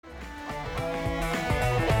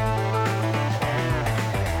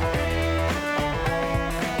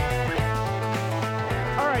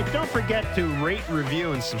forget to rate,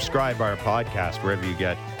 review, and subscribe our podcast wherever you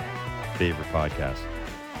get favorite podcasts.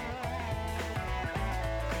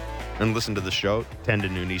 And listen to the show, 10 to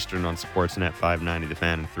noon Eastern on Sportsnet 590, The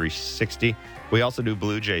Fan, and 360. We also do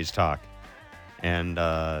Blue Jays talk. And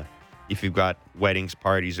if you've got weddings,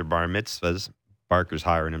 parties, or bar mitzvahs, Barker's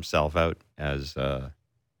hiring himself out as an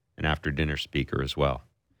after-dinner speaker as well.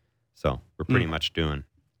 So we're pretty much doing...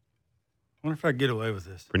 I wonder if I can get away with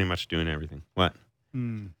this. Pretty much doing everything. What?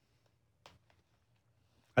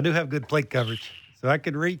 I do have good plate coverage, so I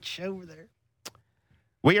could reach over there.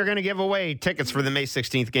 We are going to give away tickets for the May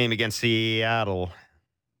 16th game against Seattle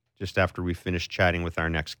just after we finish chatting with our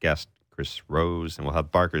next guest, Chris Rose, and we'll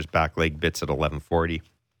have Barker's back leg bits at 11:40.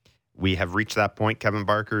 We have reached that point, Kevin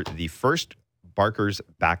Barker, the first Barker's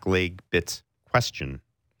back leg bits question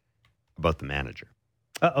about the manager.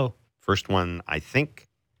 Uh-oh. First one, I think,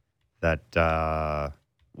 that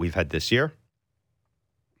we've had this year.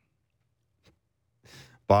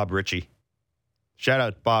 Bob Ritchie. Shout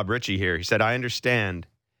out Bob Ritchie here. He said, I understand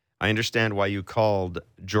why you called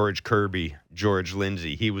George Kirby George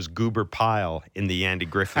Lindsay. He was Goober Pyle in the Andy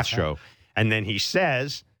Griffith Show. And then he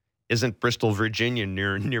says, isn't Bristol, Virginia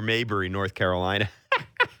near Maybury, North Carolina?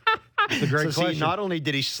 It's a great question. See, not only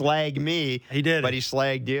did he slag me, he did, but he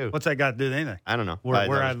slagged you. What's that got to do with anything? I don't know.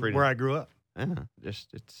 Where I grew up.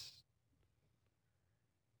 It's.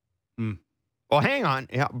 Well, hang on.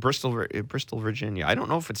 Yeah, Bristol, Virginia. I don't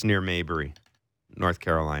know if it's near Maybury, North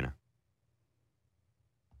Carolina.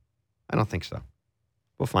 I don't think so.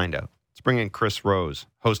 We'll find out. Let's bring in Chris Rose,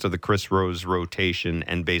 host of the Chris Rose Rotation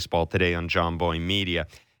and Baseball Today on John Boy Media.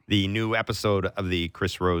 The new episode of the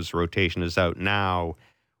Chris Rose Rotation is out now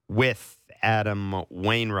with Adam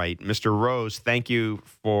Wainwright. Mr. Rose, thank you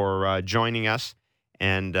for joining us.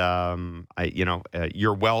 And,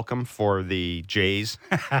 you're welcome for the Jays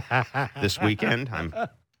this weekend. I'm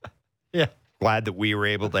glad that we were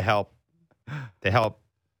able to help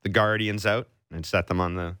the Guardians out and set them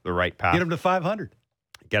on the right path. Get them to 500.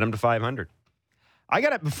 Get them to 500.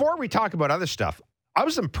 Before we talk about other stuff, I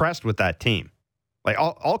was impressed with that team. Like,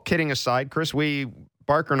 all kidding aside, Chris,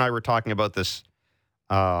 Barker and I were talking about this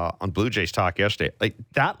on Blue Jays Talk yesterday. Like,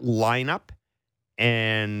 that lineup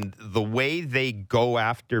and the way they go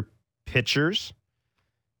after pitchers,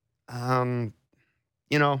 I'm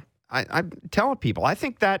telling people, I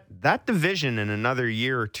think that division in another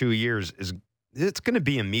year or 2 years it's going to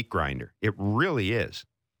be a meat grinder. It really is.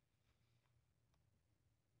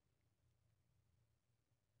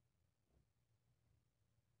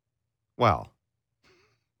 Well,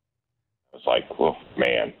 it's like, well,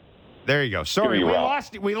 man. There you go. Sorry,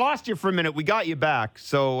 we lost you for a minute. We got you back.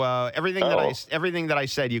 So everything that I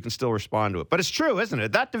said, you can still respond to it. But it's true, isn't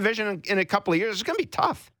it? That division in a couple of years is going to be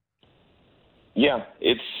tough. Yeah,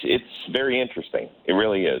 it's very interesting. It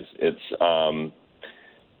really is. It's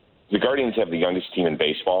the Guardians have the youngest team in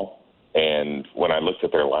baseball, and when I looked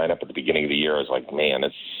at their lineup at the beginning of the year, I was like, man,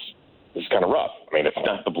 this is kind of rough. I mean, it's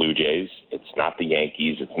not the Blue Jays, it's not the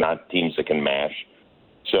Yankees, it's not teams that can mash.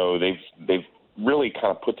 So they've really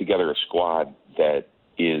kind of put together a squad that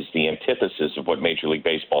is the antithesis of what Major League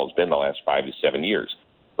Baseball has been the last 5 to 7 years,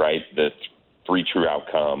 right? The 3 true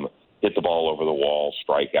outcome, hit the ball over the wall,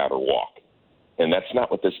 strike out, or walk. And that's not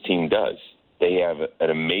what this team does. They have an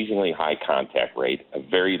amazingly high contact rate, a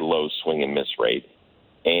very low swing and miss rate,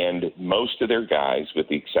 and most of their guys, with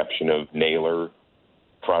the exception of Naylor,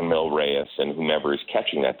 Franmil Reyes, and whomever is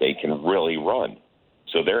catching that day, can really run.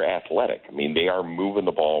 So they're athletic. I mean, they are moving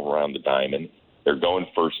the ball around the diamond. They're going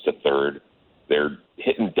first to third. They're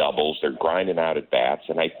hitting doubles. They're grinding out at bats,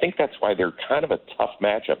 and I think that's why they're kind of a tough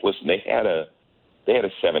matchup. Listen, they had a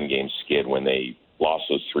 7-game skid when they lost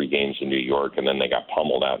those 3 games in New York, and then they got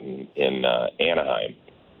pummeled out in Anaheim.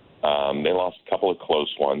 They lost a couple of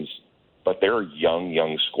close ones, but they're a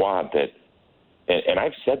young squad that, and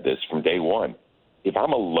I've said this from day one, if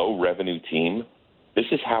I'm a low-revenue team, this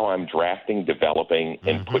is how I'm drafting, developing,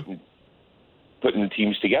 and putting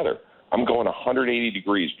teams together. I'm going 180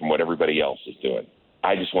 degrees from what everybody else is doing.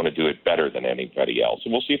 I just want to do it better than anybody else,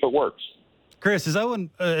 and we'll see if it works. Chris, is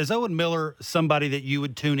Owen Miller somebody that you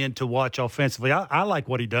would tune in to watch offensively? I like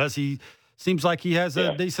what he does. He seems like he has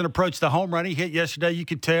a decent approach to home run. He hit yesterday. You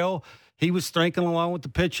could tell he was strengthening along with the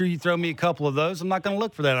pitcher. You throw me a couple of those, I'm not going to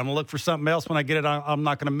look for that. I'm going to look for something else. When I get it, I'm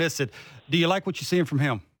not going to miss it. Do you like what you're seeing from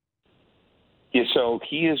him? Yeah, so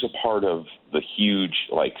he is a part of the huge,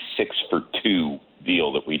 6-for-2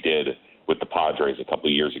 deal that we did with the Padres a couple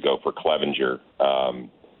of years ago for Clevenger,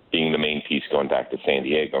 being the main piece going back to San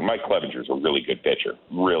Diego. Mike Clevenger's a really good pitcher,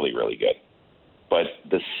 really, really good. But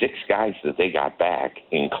the 6 guys that they got back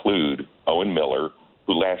include Owen Miller,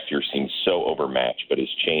 who last year seemed so overmatched, but has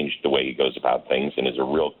changed the way he goes about things and is a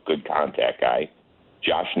real good contact guy.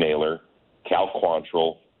 Josh Naylor, Cal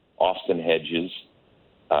Quantrill, Austin Hedges,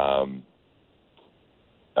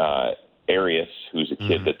 Arias, who's a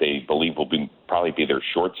kid that they believe will probably be their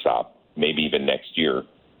shortstop, maybe even next year.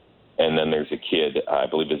 And then there's a kid, I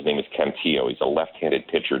believe his name is Cantillo. He's a left-handed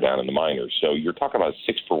pitcher down in the minors. So you're talking about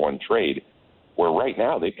a 6-for-1 trade where right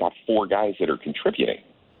now they've got 4 guys that are contributing.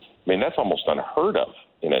 I mean, that's almost unheard of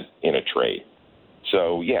in a trade.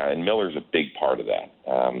 So, yeah, and Miller's a big part of that.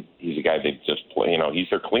 He's a guy that just play, he's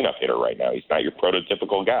their cleanup hitter right now. He's not your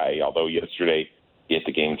prototypical guy, although yesterday he hit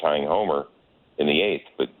the game-tying homer in the 8th.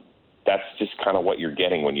 But that's just kind of what you're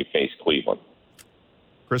getting when you face Cleveland.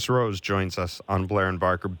 Chris Rose joins us on Blair and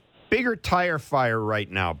Barker. Bigger tire fire right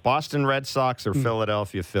now, Boston Red Sox or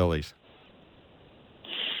Philadelphia Phillies?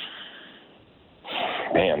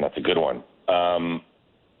 Man, that's a good one.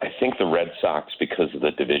 I think the Red Sox, because of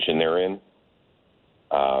the division they're in,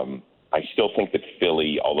 I still think that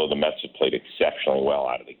Philly, although the Mets have played exceptionally well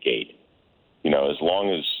out of the gate, as long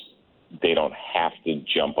as they don't have to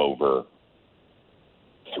jump over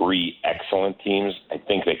 3 excellent teams, I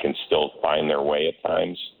think they can still find their way at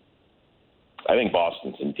times. I think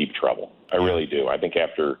Boston's in deep trouble. I really do. I think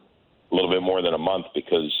after a little bit more than a month,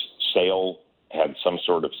 because Sale had some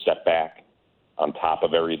sort of setback on top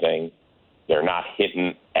of everything, they're not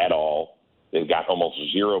hitting at all. They've got almost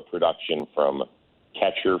zero production from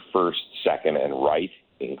catcher, first, second, and right,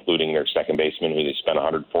 including their second baseman, who they spent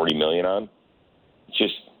 $140 million on.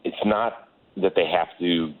 It's not that they have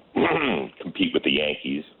to compete with the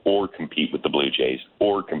Yankees or compete with the Blue Jays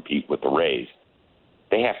or compete with the Rays.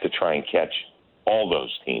 They have to try and catch all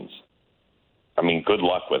those teams. I mean, good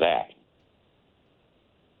luck with that.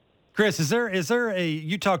 Chris, is there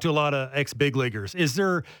you talk to a lot of ex-big leaguers, is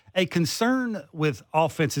there a concern with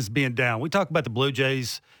offenses being down? We talk about the Blue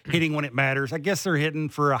Jays hitting when it matters. I guess they're hitting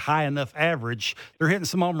for a high enough average. They're hitting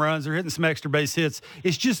some home runs. They're hitting some extra base hits.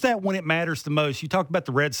 It's just that when it matters the most. You talk about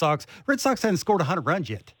the Red Sox. Red Sox haven't scored 100 runs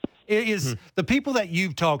yet. Is the people that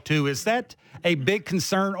you've talked to, is that a big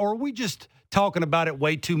concern, or are we just talking about it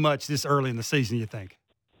way too much this early in the season, you think?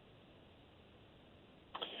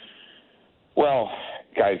 Well,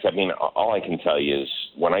 guys, I mean, all I can tell you is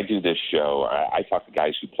when I do this show, I talk to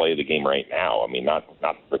guys who play the game right now. I mean, not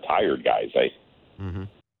retired guys.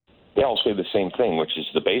 They all say the same thing, which is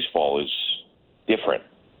the baseball is different.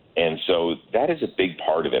 And so that is a big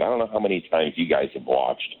part of it. I don't know how many times you guys have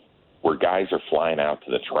watched where guys are flying out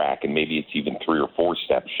to the track and maybe it's even 3 or 4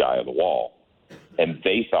 steps shy of the wall, and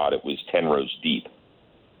they thought it was 10 rows deep.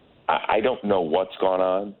 I don't know what's gone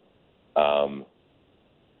on.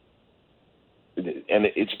 And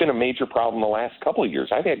it's been a major problem the last couple of years.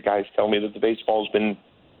 I've had guys tell me that the baseball's been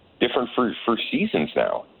different for seasons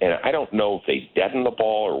now. And I don't know if they deaden the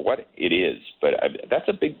ball or what it is, but that's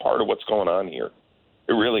a big part of what's going on here.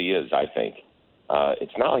 It really is, I think.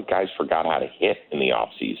 It's not like guys forgot how to hit in the off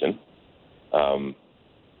season.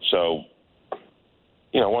 So,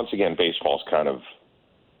 once again, baseball's kind of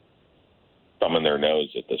thumbing their nose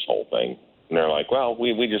at this whole thing. And they're like, well,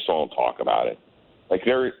 we just won't talk about it. Like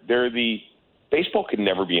baseball could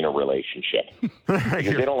never be in a relationship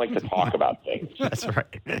because they don't like to talk about things. That's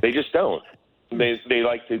right. They just don't. They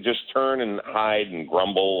like to just turn and hide and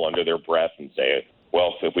grumble under their breath and say,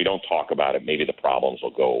 well, if we don't talk about it, maybe the problems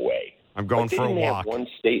will go away. I'm going for a walk. One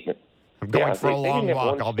statement. I'm going for a long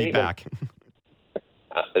walk. I'll be back.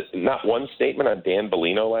 Not one statement on Dan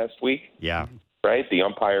Bellino last week. Yeah. Right? The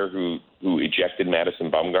umpire who ejected Madison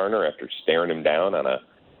Bumgarner after staring him down on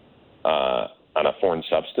a foreign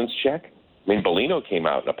substance check. I mean, Bellino came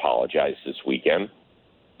out and apologized this weekend.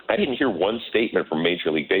 I didn't hear one statement from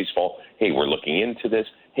Major League Baseball. Hey, we're looking into this.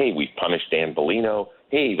 Hey, we've punished Dan Bellino.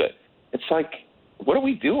 Hey, but it's like, what are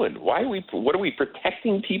we doing? What are we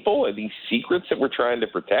protecting people? Are these secrets that we're trying to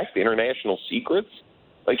protect, international secrets?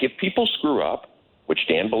 Like, if people screw up, which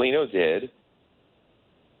Dan Bellino did,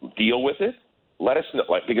 deal with it. Let us know,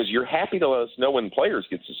 because you're happy to let us know when players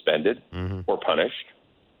get suspended or punished,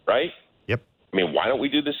 right? Yep. I mean, why don't we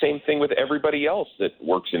do the same thing with everybody else that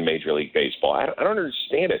works in Major League Baseball? I don't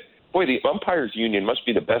understand it. Boy, the umpires union must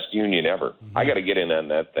be the best union ever. I got to get in on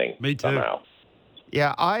that thing. Me too. Somehow.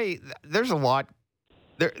 Yeah, there's a lot.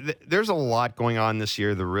 There's a lot going on this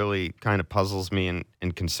year that really kind of puzzles me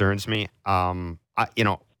and concerns me. When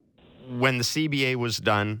the CBA was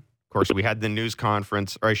done, of course, we had the news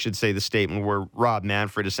conference, or I should say the statement where Rob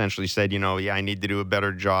Manfred essentially said, I need to do a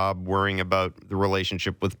better job worrying about the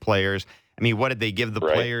relationship with players. I mean, what did they give the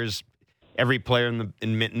players? Every player in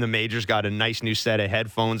the majors got a nice new set of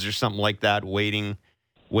headphones or something like that, waiting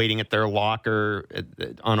at their locker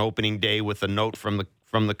on opening day with a note from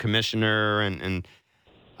from the commissioner and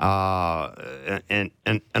all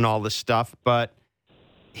this stuff. But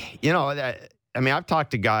I've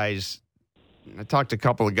talked to guys. I talked to a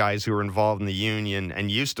couple of guys who were involved in the union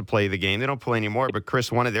and used to play the game. They don't play anymore. But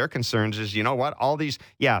Chris, one of their concerns is, you know what? All these,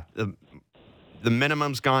 the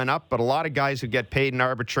minimum's gone up, but a lot of guys who get paid in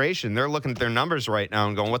arbitration, they're looking at their numbers right now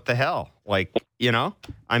and going, what the hell? Like,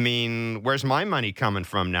 where's my money coming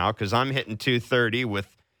from now? Because I'm hitting 230 with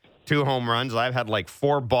 2 home runs. I've had like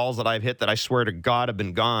 4 balls that I've hit that I swear to God have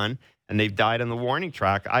been gone, and they've died on the warning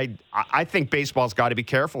track. I think baseball's got to be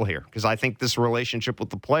careful here because I think this relationship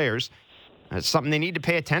with the players is something they need to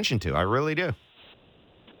pay attention to. I really do.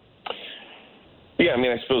 Yeah,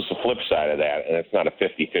 I suppose the flip side of that, and it's not a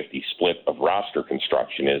 50-50 split of roster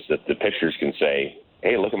construction, is that the pitchers can say,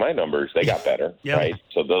 hey, look at my numbers. They got better, right?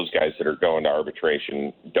 So those guys that are going to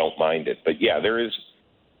arbitration don't mind it. But, yeah, there is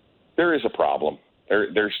a problem.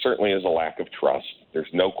 There certainly is a lack of trust.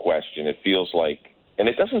 There's no question. It feels like, and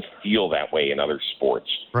it doesn't feel that way in other sports.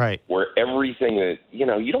 Right. Where everything that, you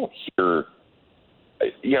don't hear,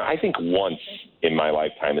 I think once in my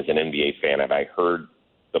lifetime as an NBA fan have I heard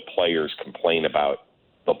the players complain about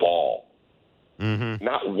the ball. Mm-hmm.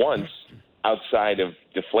 Not once outside of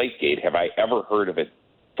Deflategate have I ever heard of a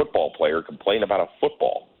football player complain about a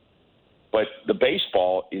football. But the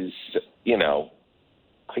baseball is,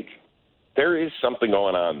 there is something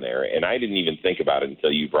going on there, and I didn't even think about it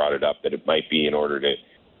until you brought it up, that it might be in order to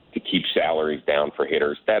keep salaries down for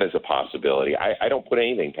hitters. That is a possibility. I don't put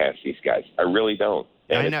anything past these guys. I really don't.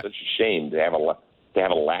 And it's such a shame to have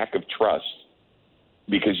a lack of trust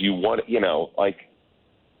because you want,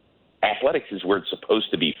 athletics is where it's supposed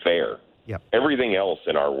to be fair. Yep. Everything else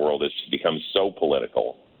in our world has become so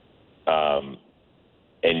political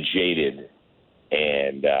and jaded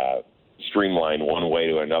and streamlined one way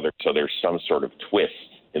to another, so there's some sort of twist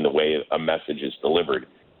in the way a message is delivered.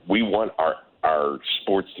 We want our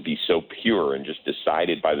sports to be so pure and just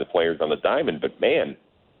decided by the players on the diamond, but man,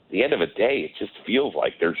 at the end of the day, it just feels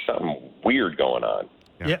like there's something weird going on.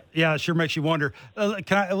 Yeah, it sure makes you wonder.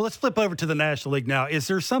 Let's flip over to the National League now. Is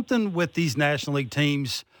there something with these National League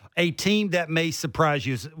teams, a team that may surprise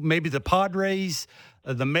you? Maybe the Padres,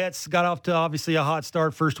 the Mets got off to obviously a hot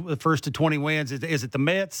start, first to 20 wins. Is it the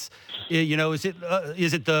Mets? Is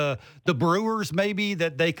it the Brewers maybe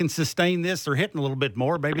that they can sustain this? They're hitting a little bit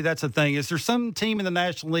more. Maybe that's a thing. Is there some team in the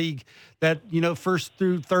National League that, first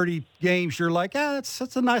through 30 games, you're like,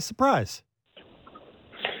 that's a nice surprise?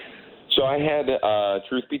 So I had,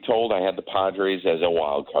 truth be told, I had the Padres as a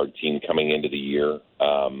wild card team coming into the year.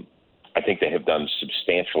 I think they have done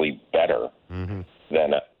substantially better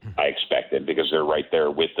than I expected because they're right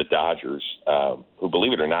there with the Dodgers, who,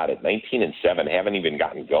 believe it or not, at 19-7, haven't even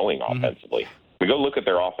gotten going offensively. We go look at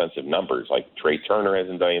their offensive numbers. Like Trey Turner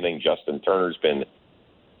hasn't done anything. Justin Turner's been,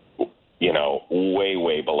 way,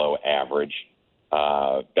 way below average.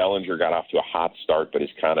 Bellinger got off to a hot start, but has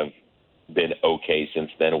kind of been okay since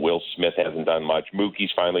then. Will Smith hasn't done much.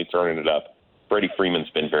 Mookie's finally turning it up. Freddie Freeman's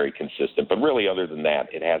been very consistent, but really other than that,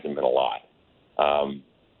 it hasn't been a lot.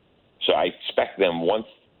 So I expect them, once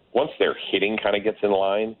their hitting kind of gets in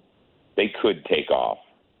line, they could take off.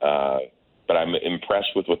 But I'm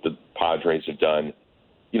impressed with what the Padres have done.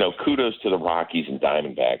 Kudos to the Rockies and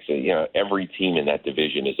Diamondbacks. Every team in that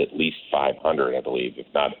division is at least 500, I believe, if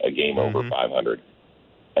not a game over 500.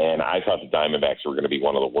 And I thought the Diamondbacks were going to be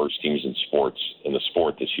one of the worst teams in the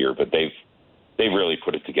sport this year, but they've really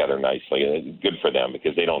put it together nicely. And good for them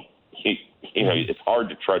because they don't, it's hard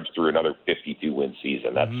to trudge through another 52-win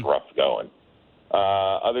season. That's rough going.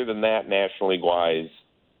 Other than that, National League-wise,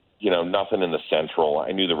 nothing in the Central.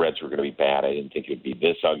 I knew the Reds were going to be bad. I didn't think it would be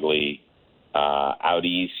this ugly. Out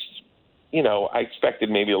East, I expected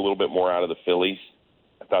maybe a little bit more out of the Phillies.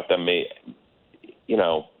 I thought them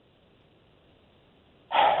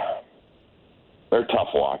they're a tough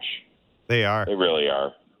watch. They are. They really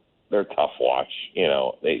are. They're a tough watch.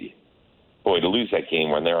 To lose that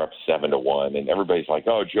game when they're up 7-1, and everybody's like,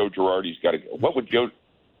 "Oh, Joe Girardi's got to."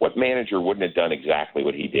 What manager wouldn't have done exactly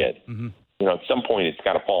what he did? Mm-hmm. At some point, it's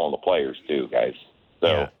got to fall on the players too, guys.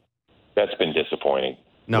 So that's been disappointing.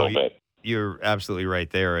 No, a little bit. You're absolutely right.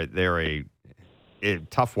 They're a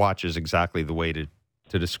tough watch is exactly the way to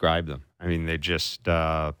describe them. I mean, they just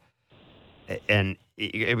and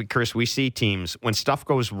Chris, we see teams when stuff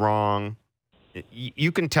goes wrong.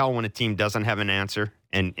 You can tell when a team doesn't have an answer,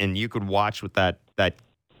 and you could watch with that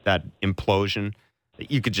implosion.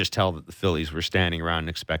 You could just tell that the Phillies were standing around and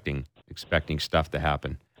expecting stuff to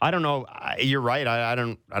happen. I don't know. You're right. I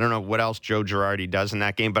don't know what else Joe Girardi does in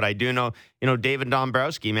that game, but I do know. David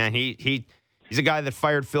Dombrowski, man, he He's a guy that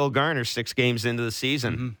fired Phil Garner 6 games into the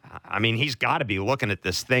season. Mm-hmm. I mean, he's got to be looking at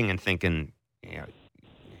this thing and thinking,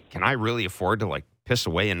 can I really afford to piss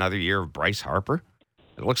away another year of Bryce Harper?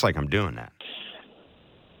 It looks like I'm doing that.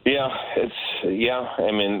 Yeah,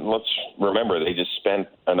 I mean, let's remember they just spent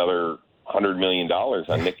another $100 million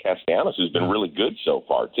on Nick Castellanos, who's been really good so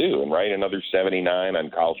far too, and another 79 on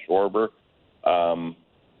Kyle Schwarber.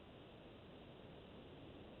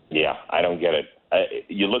 Yeah, I don't get it.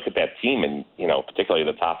 You look at that team, and particularly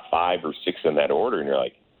the top 5 or 6 in that order, and you're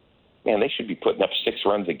like, man, they should be putting up 6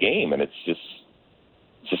 runs a game, and it's just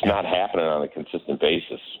not happening on a consistent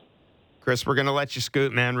basis. Chris, we're going to let you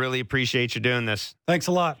scoot, man. Really appreciate you doing this. Thanks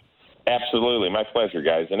a lot. Absolutely, my pleasure,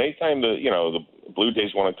 guys. And anytime the Blue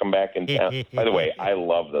Jays want to come back in town. By the way, I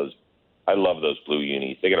love those blue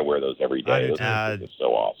unis. They got to wear those every day. Those are just so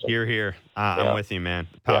awesome. Here. I'm with you, man.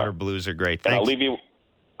 The powder blues are great. Thanks. I'll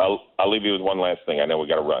leave you with one last thing. I know we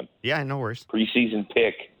got to run. Yeah, no worries. Preseason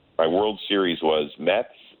pick. My World Series was Mets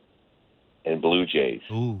and Blue Jays.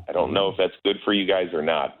 Ooh. I don't know if that's good for you guys or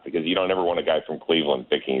not, because you don't ever want a guy from Cleveland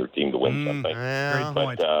picking your team to win something. Great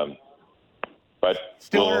point. But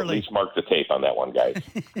Still we'll early. at least mark the tape on that one, guys.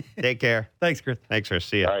 Take care. Thanks, Chris. Thanks, Chris.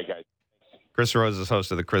 See ya. All right, guys. Chris Rose is host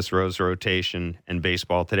of the Chris Rose Rotation and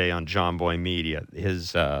Baseball Today on John Boy Media.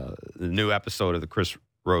 His the new episode of the Chris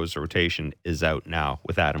Rose Rotation is out now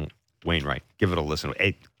with Adam Wainwright. Give it a listen.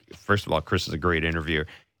 Hey, first of all, Chris is a great interviewer,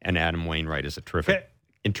 and Adam Wainwright is a terrific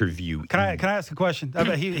interview. Can I ask a question? I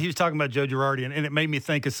mean, he was talking about Joe Girardi, and it made me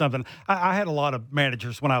think of something. I had a lot of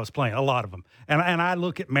managers when I was playing, a lot of them, and I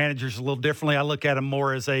look at managers a little differently. I look at them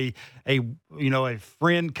more as a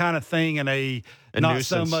friend kind of thing, and a not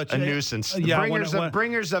nuisance, so much a nuisance. Yeah,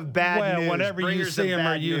 bringers of bad news. Whenever you see him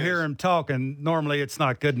or you hear him talking, normally it's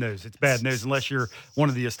not good news. It's bad news unless you're one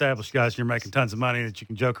of the established guys and you're making tons of money that you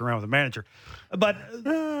can joke around with a manager. But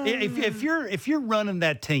if you're running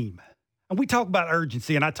that team. And we talk about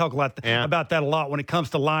urgency, and I talk a lot about that a lot when it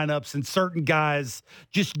comes to lineups and certain guys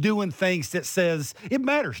just doing things that says it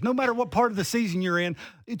matters. No matter what part of the season you're in,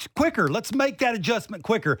 it's quicker. Let's make that adjustment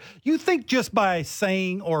quicker. You think just by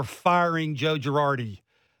saying or firing Joe Girardi,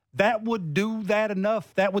 that would do that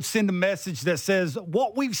enough? That would send a message that says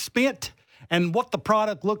what we've spent and what the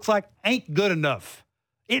product looks like ain't good enough.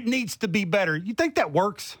 It needs to be better. You think that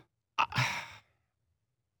works?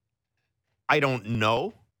 I don't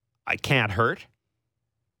know. I can't hurt.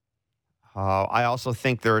 I also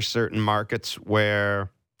think there are certain markets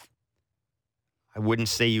where I wouldn't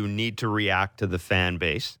say you need to react to the fan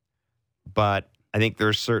base, but I think there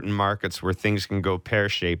are certain markets where things can go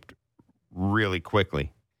pear-shaped really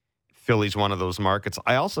quickly. Philly's one of those markets.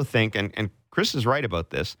 I also think, and Chris is right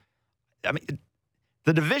about this, I mean,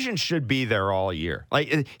 the division should be there all year.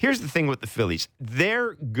 Here's the thing with the Phillies.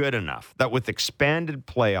 They're good enough that with expanded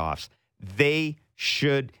playoffs, they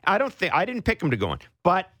should. I didn't pick them to go in,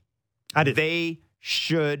 but they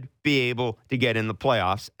should be able to get in the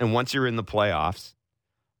playoffs. And once you're in the playoffs,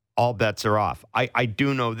 all bets are off. I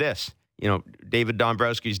do know this. David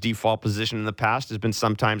Dombrowski's default position in the past has been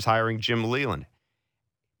sometimes hiring Jim Leyland.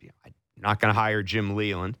 I'm not going to hire Jim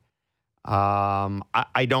Leyland.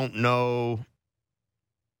 I don't know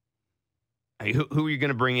who are you going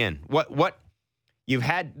to bring in. What? You've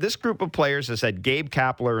had this group of players has had Gabe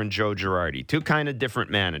Kapler and Joe Girardi, two kind of different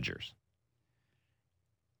managers.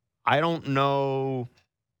 I don't know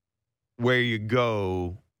where you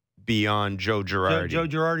go beyond Joe Girardi. Joe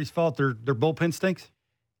Girardi's fault. Their bullpen stinks.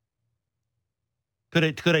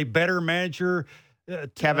 Could a better manager?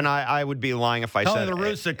 Kevin, I would be lying if I said Tony La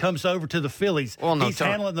Russa comes over to the Phillies. Well, no, he's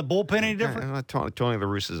handling the bullpen any different. Tony La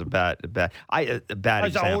Russa is a bad He's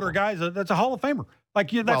example. an older guy. That's a Hall of Famer.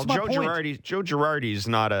 That's my point. Joe Girardi is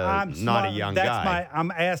not a young guy. I'm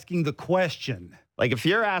asking the question. If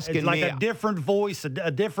you're asking it's me, a different voice, a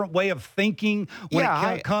different way of thinking when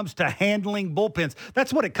it comes to handling bullpens.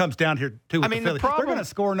 That's what it comes down here to. With the Phillies. They're going to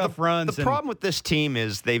score enough runs. The problem with this team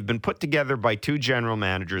is they've been put together by two general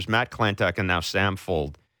managers, Matt Klentak and now Sam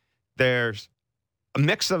Fuld. There's a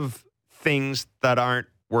mix of things that aren't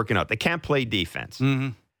working out. They can't play defense.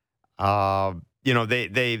 Mm-hmm.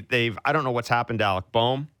 They've I don't know what's happened to Alec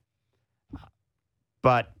Boehm,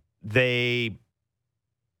 but they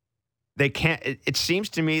can't. It seems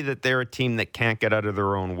to me that they're a team that can't get out of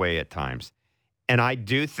their own way at times, and I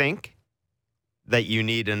do think that you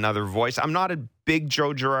need another voice. I'm not a big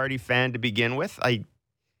Joe Girardi fan to begin with. I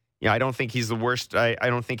don't think he's the worst. I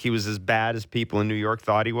don't think he was as bad as people in New York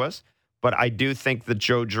thought he was, but I do think that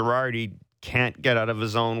Joe Girardi can't get out of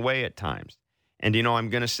his own way at times. And, I'm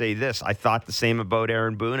going to say this. I thought the same about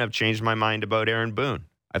Aaron Boone. I've changed my mind about Aaron Boone.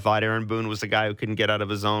 I thought Aaron Boone was the guy who couldn't get out of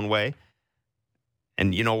his own way.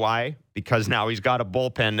 And you know why? Because now he's got a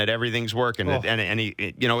bullpen that everything's working, and he,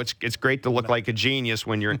 it's great to look like a genius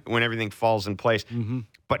when everything falls in place. Mm-hmm.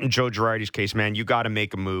 But in Joe Girardi's case, man, you got to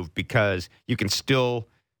make a move because you can still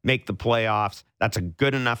make the playoffs. That's a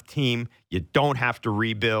good enough team. You don't have to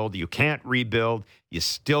rebuild. You can't rebuild. You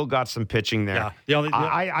still got some pitching there. Yeah.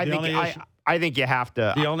 I think you have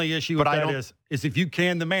to. The only issue with that is if you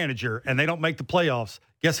can the manager and they don't make the playoffs,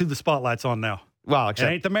 guess who the spotlight's on now? Well, it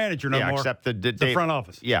ain't the manager no more. Except the front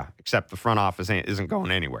office. Yeah, except the front office isn't going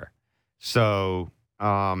anywhere. So,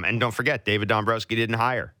 and don't forget, David Dombrowski didn't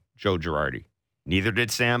hire Joe Girardi. Neither did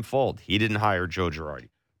Sam Fuld. He didn't hire Joe Girardi.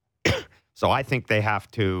 So I think they have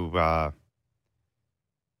to. Do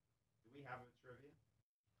we have a trivia?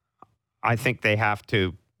 I think they have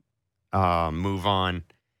to move on,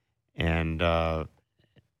 and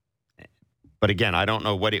but again, I don't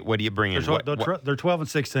know what do you bring in. They're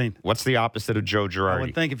 12-16. What's the opposite of Joe Girardi? I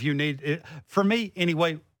would think if you need it, for me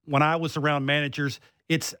anyway. When I was around managers,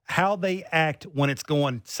 it's how they act when it's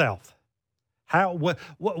going south.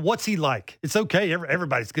 What's he like? It's okay.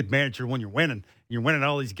 Everybody's a good manager when you're winning. You're winning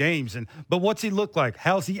all these games. But what's he look like?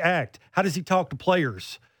 How's he act? How does he talk to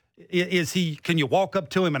players? Can you walk up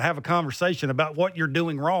to him and have a conversation about what you're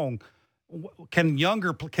doing wrong? Can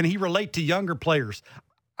he relate to younger players?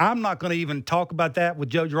 I'm not going to even talk about that with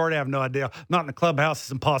Joe Girardi. I have no idea. Not in the clubhouse.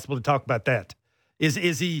 It's impossible to talk about that.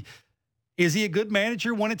 Is he a good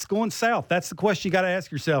manager when it's going south? That's the question you got to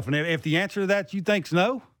ask yourself. And if the answer to that you think's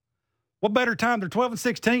no, what better time? They're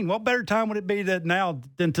 12-16. What better time would it be now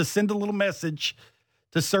than to send a little message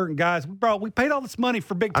to certain guys? Bro, we paid all this money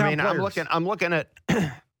for big time players. I'm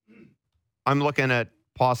looking at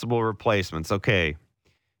possible replacements. Okay,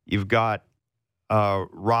 you've got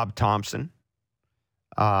Rob Thompson,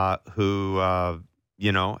 who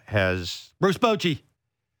has Bruce Bochy.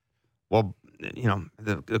 Well,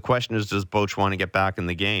 the question is, does Boch want to get back in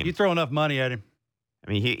the game? You throw enough money at him. I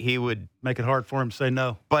mean, he would make it hard for him to say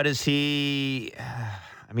no. But is he?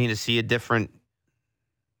 I mean, is he a different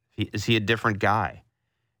guy?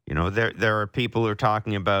 There are people who are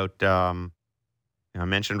talking about. I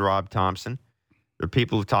mentioned Rob Thompson. There are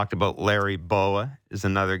people who talked about Larry Boa is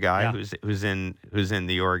another guy who's in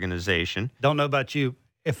the organization. Don't know about you.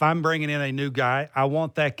 If I'm bringing in a new guy, I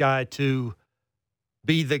want that guy to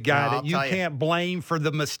be the guy that you can't blame for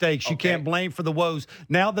the mistakes. Okay. You can't blame for the woes.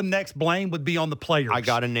 Now the next blame would be on the players. I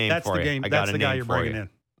got a name for you. That's the guy you're bringing in.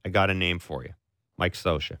 I got a name for you. Mike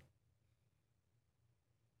Scioscia.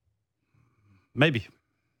 Maybe.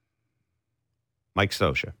 Mike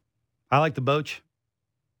Scioscia. I like the Boch.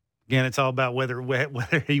 Again, it's all about whether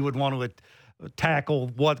he would want to tackle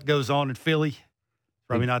what goes on in Philly.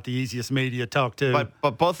 Probably not the easiest media to talk to.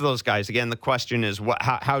 But both of those guys, again, the question is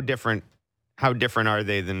how different are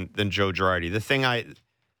they than Joe Girardi? The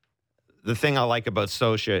thing I like about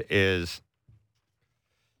Scioscia is,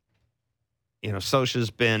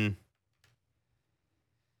 Scioscia's been.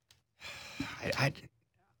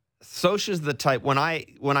 Scioscia's the type when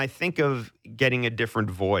I think of getting a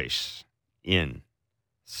different voice in.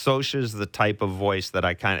 Scioscia's the type of voice that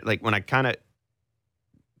I kind of like when I kind of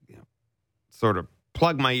sort of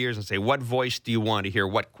plug my ears and say, what voice do you want to hear?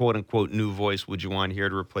 What quote-unquote new voice would you want to hear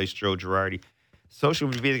to replace Joe Girardi? Scioscia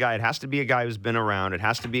would be the guy. It has to be a guy who's been around. It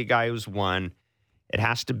has to be a guy who's won. It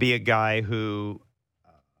has to be a guy who,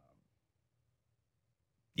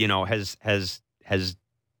 has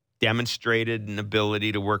demonstrated an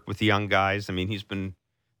ability to work with young guys. I mean, he's been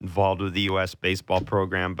involved with the U.S. baseball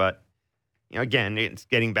program. But, again, it's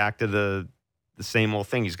getting back to the same old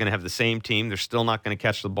thing. He's going to have the same team. They're still not going to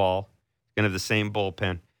catch the ball. Going to have the same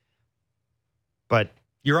bullpen. But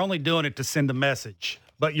you're only doing it to send a message.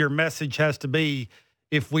 But your message has to be,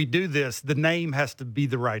 if we do this, the name has to be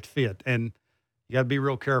the right fit. And you got to be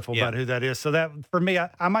real careful about who that is. So that, for me,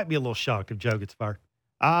 I might be a little shocked if Joe gets fired.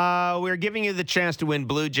 We're giving you the chance to win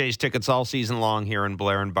Blue Jays tickets all season long here in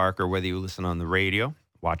Blair and Barker, whether you listen on the radio,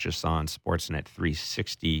 watch us on Sportsnet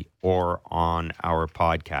 360, or on our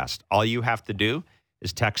podcast. All you have to do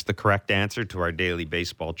is text the correct answer to our daily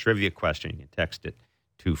baseball trivia question. You can text it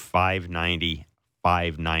to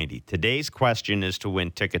 590-590. Today's question is to win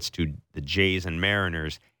tickets to the Jays and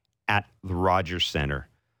Mariners at the Rogers Center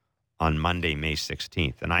on Monday, May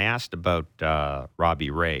 16th. And I asked about Robbie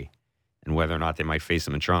Ray and whether or not they might face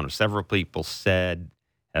him in Toronto. Several people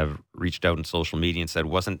have reached out on social media and said,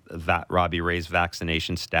 wasn't that Robbie Ray's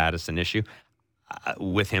vaccination status an issue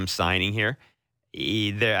with him signing here?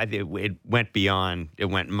 It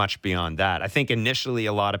went much beyond that. I think initially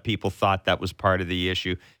a lot of people thought that was part of the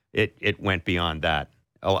issue. It went beyond that.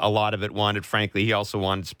 A lot of it frankly, he also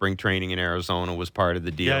wanted spring training in Arizona was part of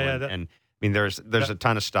the deal. And mean, there's a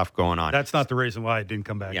ton of stuff going on. That's not the reason why it didn't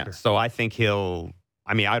come back here. So I think he'll.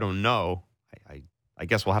 I mean, I don't know. I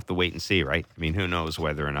guess we'll have to wait and see, right? I mean, who knows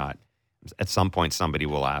whether or not at some point somebody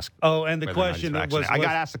will ask. Oh, and the question was. I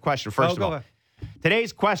got to ask the question first of all. Ahead.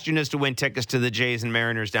 Today's question is to win tickets to the Jays and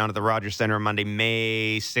Mariners down at the Rogers Center on Monday,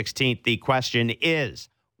 May 16th. The question is,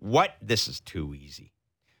 this is too easy.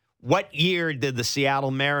 What year did the Seattle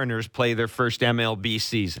Mariners play their first MLB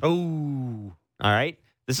season? Oh. All right.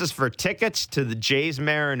 This is for tickets to the Jays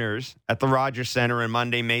Mariners at the Rogers Center on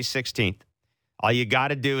Monday, May 16th. All you got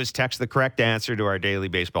to do is text the correct answer to our daily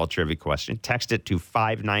baseball trivia question. Text it to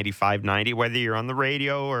 590-590, whether you're on the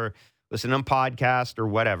radio or listen on podcast or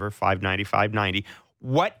whatever, 590-590.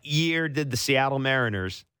 What year did the Seattle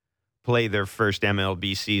Mariners play their first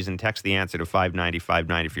MLB season? Text the answer to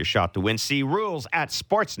 590-590 for your shot to win. See rules at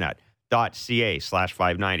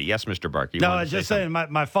sportsnet.ca/590. Yes, Mr. Barker. No, I was just saying,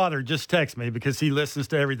 my father just texted me because he listens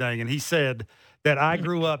to everything, and he said that I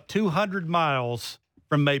grew up 200 miles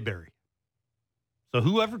from Mayberry. So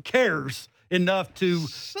whoever cares enough to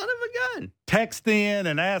son of a gun text in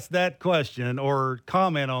and ask that question or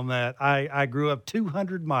comment on that, I grew up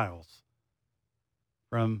 200 miles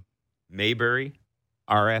from Mayberry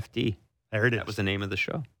RFD. There it is. That was the name of the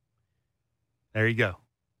show. There you go.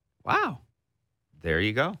 Wow. There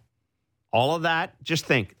you go. All of that, just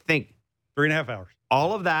think. 3.5 hours.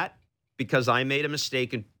 All of that because I made a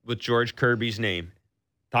mistake with George Kirby's name.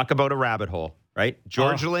 Talk about a rabbit hole, right?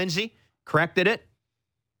 George Lindsay corrected it.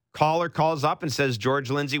 Caller calls up and says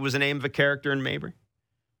George Lindsay was the name of a character in Mayberry.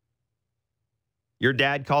 Your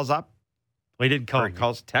dad calls up. Well, he didn't call. He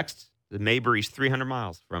calls, texts. The Mayberry's 300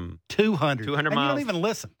 miles from 200 miles. You don't even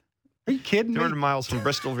listen. Are you kidding 200 me? miles from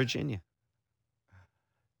Bristol, Virginia.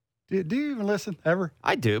 Do you even listen ever?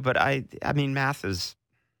 I do, but I mean, math is.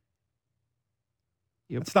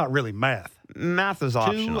 It's not really math. Math is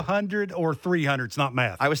optional. 200 or 300, it's not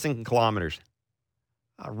math. I was thinking kilometers.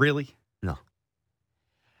 Really? No.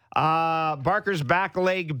 Barker's back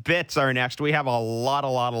leg bits are next. We have a lot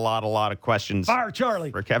of questions. Fire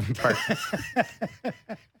Charlie. For Kevin Barker.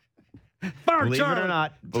 Fire Believe Charlie. it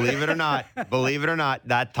or not,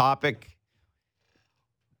 that topic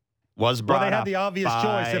was brought up. Well, they had the obvious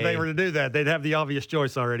choice if they were to do that. They'd have the obvious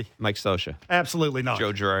choice already. Mike Scioscia. Absolutely not.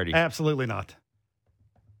 Joe Girardi. Absolutely not.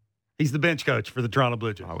 He's the bench coach for the Toronto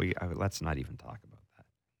Blue Jays. Let's not even talk about that.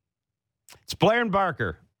 It's Blair and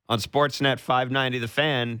Barker on Sportsnet 590 The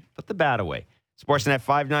Fan. Put the bat away. Sportsnet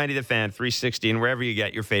 590 The Fan, 360, and wherever you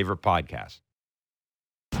get your favorite podcast.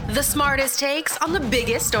 The smartest takes on the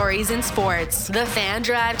biggest stories in sports. The Fan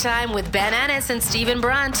Drive Time with Ben Ennis and Stephen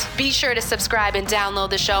Brunt. Be sure to subscribe and download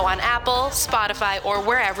the show on Apple, Spotify, or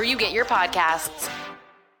wherever you get your podcasts.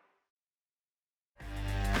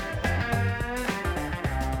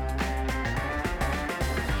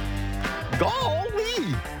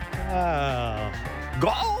 Golly!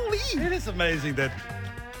 Golly! It is amazing that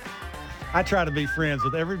I try to be friends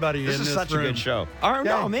with everybody in this room. This is such a good show.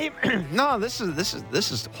 No, maybe no. This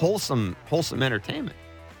is wholesome entertainment.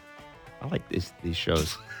 I like these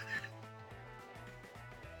shows.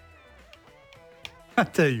 I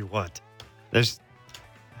tell you what, there's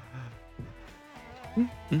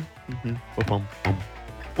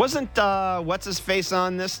wasn't what's his face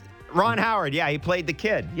on this? Ron Howard. Yeah, he played the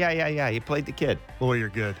kid. Yeah. He played the kid. Boy, you're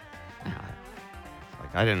good.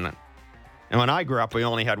 Like I didn't. And when I grew up, we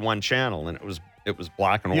only had one channel, and it was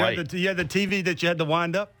black and white. You had the TV that you had to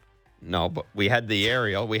wind up? No, but we had the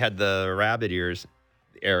aerial. We had the rabbit ears,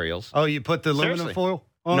 the aerials. Oh, you put the aluminum foil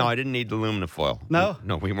on? No, I didn't need the aluminum foil. No?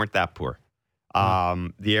 No, we weren't that poor.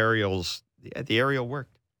 The aerials, the aerial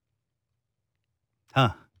worked. Huh.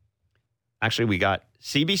 Actually, we got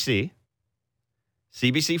CBC,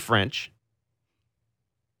 CBC French,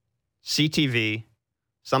 CTV,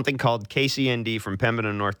 something called KCND from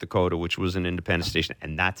Pembina, North Dakota, which was an independent station,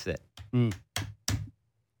 and that's it.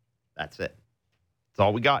 That's it. That's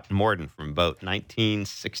all we got in Morden from about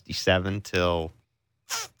 1967 till,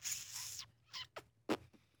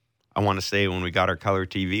 I want to say when we got our color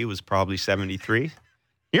TV, it was probably 73.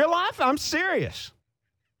 You're laughing. I'm serious.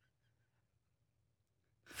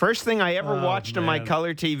 First thing I ever watched on my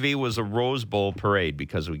color TV was a Rose Bowl parade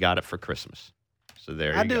because we got it for Christmas. So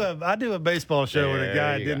there you go. I do a baseball show where a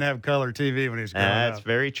guy didn't have color TV when he was growing up. That's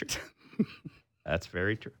very true. That's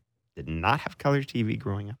very true. Did not have color TV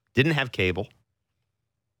growing up. Didn't have cable.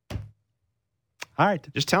 All right.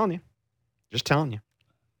 Just telling you.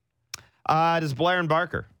 It is Blair and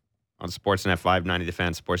Barker on Sportsnet 590 The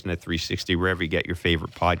Fan, Sportsnet 360, wherever you get your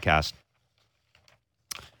favorite podcast.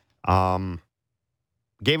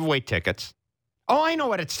 Gave away tickets. Oh, I know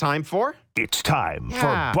what it's time for. It's time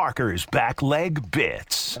for Barker's Back Leg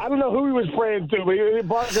Bits. I don't know who he was praying to, but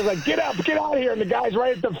Barker's like, get out of here. And the guy's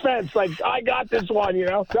right at the fence, like, I got this one, you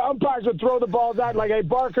know. The umpires would throw the balls out like, hey,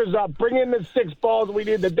 Barker's up. Bring in the 6 balls. We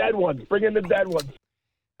need the dead ones. Bring in the dead ones.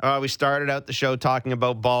 We started out the show talking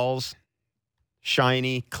about balls,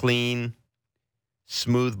 shiny, clean,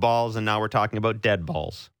 smooth balls, and now we're talking about dead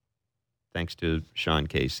balls, thanks to Sean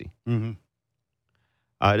Casey. Mm-hmm.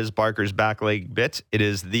 It is Barker's Back Leg Bits. It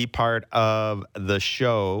is the part of the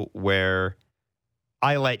show where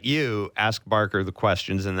I let you ask Barker the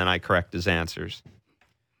questions and then I correct his answers.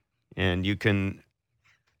 And you can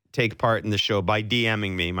take part in the show by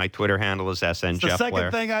DMing me. My Twitter handle is SN It's the Jeff second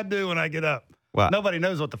Blair. thing I do when I get up. What? Nobody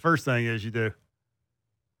knows what the first thing is you do.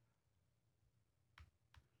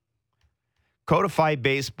 Codify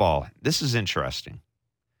baseball. This is interesting.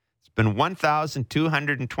 It's been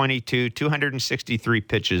 1,222, 263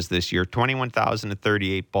 pitches this year,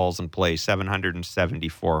 21,038 balls in play,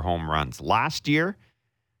 774 home runs. Last year,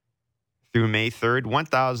 through May 3rd,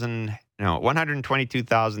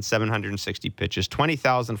 122,760 pitches,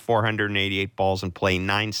 20,488 balls in play,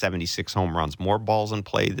 976 home runs. More balls in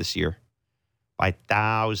play this year by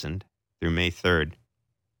 1,000 through May 3rd.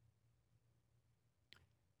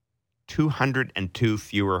 202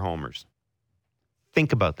 fewer homers.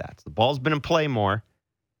 Think about that. The ball's been in play more.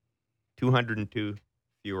 202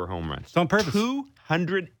 fewer home runs. It's on purpose.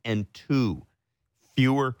 202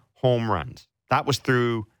 fewer home runs. That was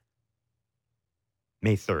through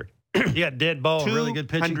May 3rd. You got dead ball, really good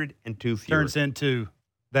pitching. 202 fewer. Turns into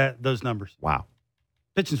those numbers. Wow.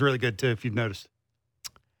 Pitching's really good, too, if you've noticed.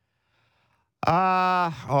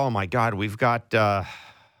 Oh, my God. We've got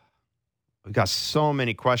so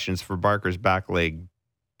many questions for Barker's Back Leg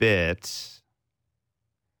Bits.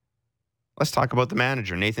 Let's talk about the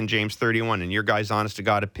manager, Nathan James, 31. In your guys'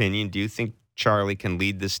 honest-to-God opinion, do you think Charlie can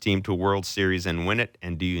lead this team to a World Series and win it?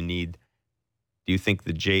 And do you think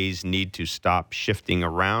the Jays need to stop shifting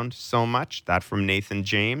around so much? That from Nathan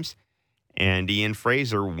James. And Ian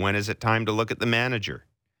Fraser, when is it time to look at the manager?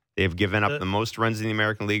 They have given up the most runs in the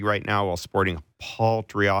American League right now while sporting a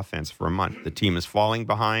paltry offense for a month. The team is falling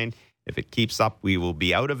behind. If it keeps up, we will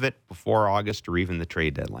be out of it before August or even the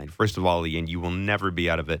trade deadline. First of all, Ian, you will never be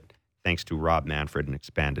out of it thanks to Rob Manfred and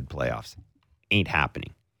expanded playoffs. Ain't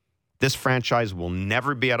happening. This franchise will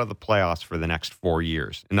never be out of the playoffs for the next 4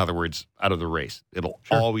 years. In other words, out of the race. It'll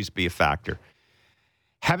always be a factor.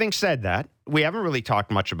 Having said that, we haven't really talked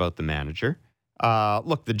much about the manager.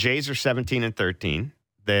 Look, the Jays are 17-13.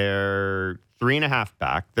 They're 3.5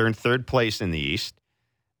 back. They're in third place in the East.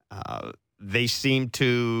 They seem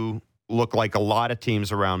to look like a lot of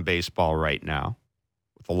teams around baseball right now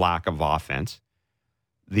with a lack of offense.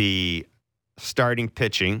 The starting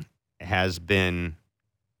pitching has been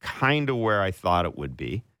kind of where I thought it would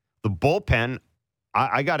be. The bullpen,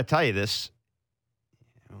 I got to tell you this.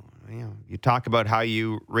 You talk about how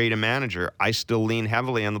you rate a manager. I still lean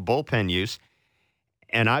heavily on the bullpen use.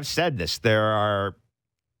 And I've said this. There are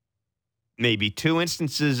maybe 2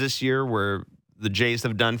 instances this year where the Jays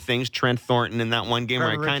have done things. Trent Thornton in that one game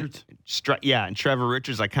Trevor where I kind of and Trevor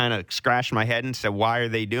Richards, I kind of scratched my head and said, why are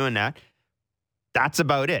they doing that? That's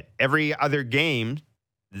about it. Every other game,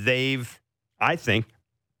 I think,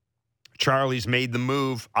 Charlie's made the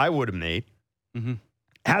move I would have made. Mm-hmm.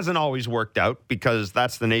 Hasn't always worked out because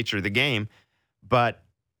that's the nature of the game. But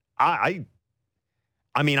I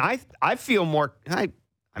feel more. I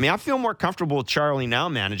feel more comfortable with Charlie now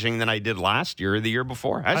managing than I did last year or the year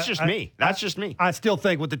before. That's just me. I still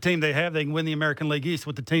think with the team they have, they can win the American League East.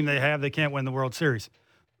 With the team they have, they can't win the World Series.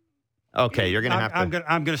 Okay, you're going to have to.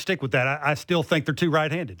 I'm going to stick with that. I still think they're too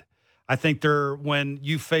right-handed. I think when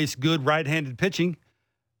you face good right-handed pitching,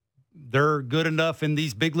 they're good enough in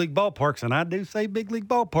these big league ballparks, and I do say big league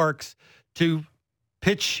ballparks, to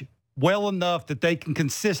pitch well enough that they can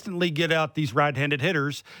consistently get out these right-handed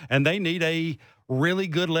hitters, and they need a really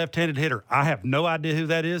good left-handed hitter. I have no idea who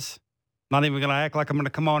that is. Not even going to act like I'm going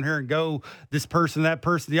to come on here and go this person, that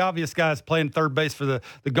person. The obvious guy's playing third base for the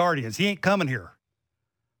Guardians. He ain't coming here.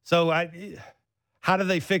 So how do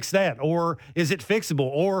they fix that? Or is it fixable?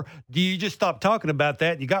 Or do you just stop talking about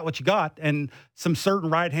that? You got what you got, and some certain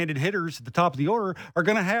right-handed hitters at the top of the order are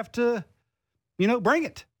going to have to, bring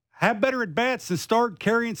it. Have better at-bats and start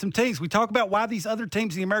carrying some teams. We talk about why these other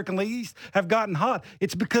teams in the American League East have gotten hot.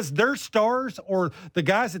 It's because their stars or the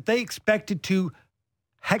guys that they expected to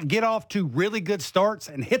get off to really good starts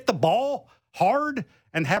and hit the ball hard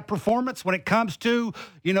and have performance when it comes to,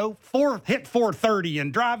 hit 430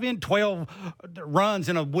 and drive in 12 runs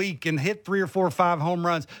in a week and hit 3 or 4 or 5 home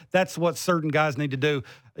runs. That's what certain guys need to do.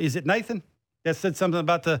 Is it Nathan that said something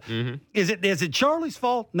about is it Charlie's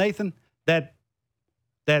fault, Nathan, that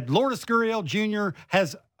Lourdes Gurriel Jr.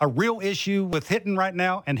 has a real issue with hitting right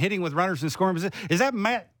now and hitting with runners in scoring position? Is that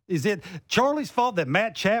Matt? Is it Charlie's fault that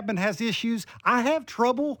Matt Chapman has issues? I have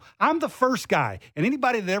trouble. I'm the first guy. And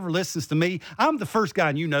anybody that ever listens to me, I'm the first guy,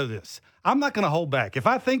 and you know this. I'm not going to hold back. If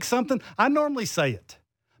I think something, I normally say it.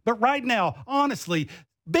 But right now, honestly,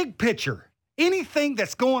 big picture, anything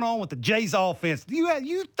that's going on with the Jays offense,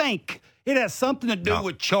 you think it has something to do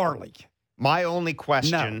with Charlie? My only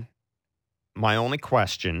question,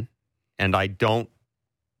 and I don't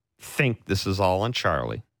think this is all on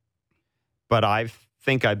Charlie, but I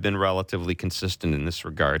think I've been relatively consistent in this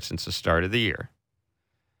regard since the start of the year.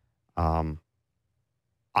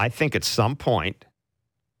 I think at some point,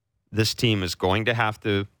 this team is going to have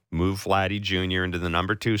to move Vladdy Jr. into the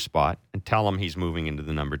number 2 spot and tell him he's moving into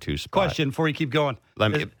the number 2 spot. Question before you keep going.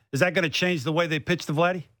 Is that going to change the way they pitch the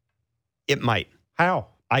Vladdy? It might. How?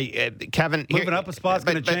 Kevin, moving up a spot's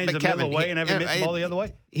going to change the middle away and having miss the ball the other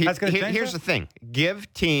way? That's going to change Here's the thing.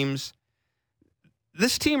 Give teams...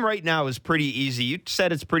 This team right now is pretty easy. You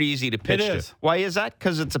said it's pretty easy to pitch to. Why is that?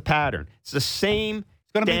 Because it's a pattern. It's the same.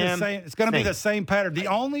 It's going to be the same pattern. The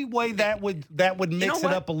only way that would mix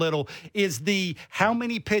it up a little is the how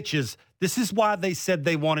many pitches. This is why they said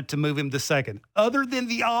they wanted to move him to second. Other than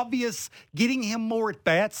the obvious, getting him more at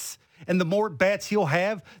bats, and the more at bats he'll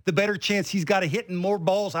have, the better chance he's got of hitting more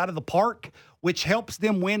balls out of the park, which helps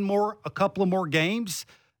them win a couple of more games.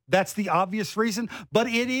 That's the obvious reason. But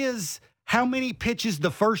it is how many pitches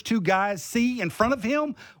the first 2 guys see in front of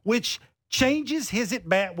him, which changes his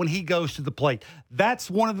at-bat when he goes to the plate. That's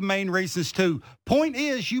one of the main reasons, too. Point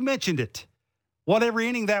is, you mentioned it. Whatever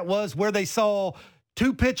inning that was, where they saw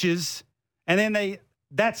 2 pitches, and then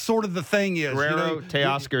that's sort of the thing is. Guerrero,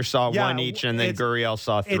 Teoscar saw 1 each, and then Gurriel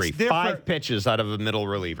saw 3. 5 pitches out of a middle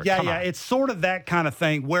reliever. Come on. It's sort of that kind of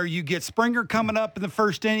thing where you get Springer coming up in the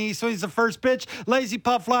first inning, swings the first pitch, lazy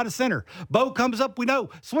pop fly to center. Bo comes up, we know,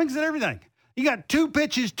 swings at everything. You got 2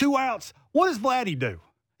 pitches, 2 outs. What does Vladdy do?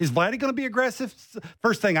 Is Vladdy going to be aggressive?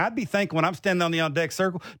 First thing I'd be thinking when I'm standing on the on-deck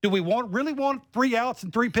circle, do we really want 3 outs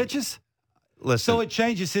and 3 pitches? Listen. So it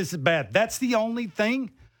changes his at-bat. That's the only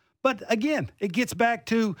thing. But, again, it gets back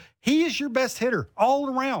to he is your best hitter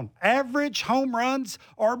all around. Average, home runs,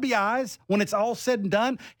 RBIs, when it's all said and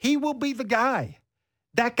done, he will be the guy.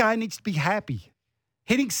 That guy needs to be happy.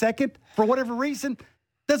 Hitting second, for whatever reason,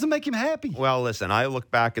 doesn't make him happy. Well, listen, I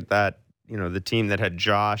look back at that, the team that had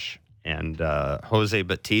Josh and Jose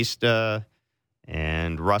Bautista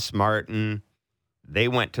and Russ Martin. They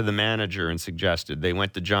went to the manager and suggested. They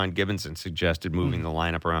went to John Gibbons and suggested moving the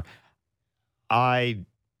lineup around. I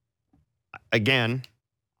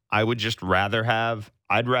would just rather have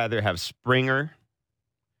Springer,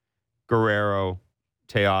 Guerrero,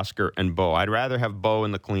 Teoscar, and Bo. I'd rather have Bo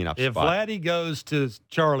in the cleanup spot. If Vladdy goes to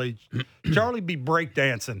Charlie be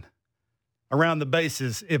breakdancing around the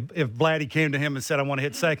bases if Vladdy came to him and said, I want to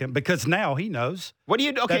hit second, because now he knows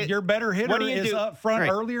that your better hitter is up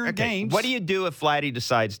front earlier in games. What do you do if Vladdy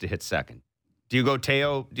decides to hit second? Do you go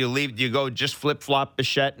Teo? Do you go just flip-flop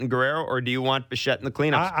Bichette and Guerrero, or do you want Bichette in the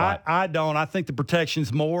cleanup spot? I don't. I think the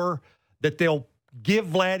protection's more that they'll give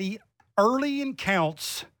Vladdy early in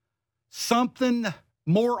counts something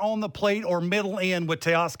more on the plate or middle end with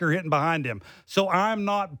Teoscar hitting behind him. So I'm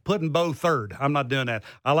not putting Bo third. I'm not doing that.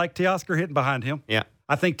 I like Teoscar hitting behind him. Yeah.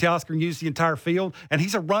 I think Teoscar can use the entire field, and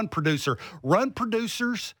he's a run producer. Run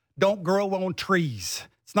producers don't grow on trees.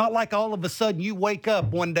 It's not like all of a sudden you wake up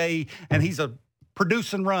one day and he's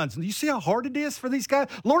producing runs. And you see how hard it is for these guys?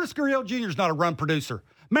 Lourdes Gurriel Jr. is not a run producer.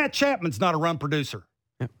 Matt Chapman's not a run producer.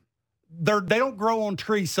 Yeah. They don't grow on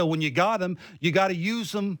trees, so when you got them, you got to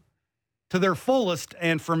use them to their fullest.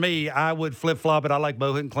 And for me, I would flip-flop it. I like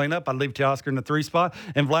Bo hitting cleanup. I'd leave Teoscar in the 3 spot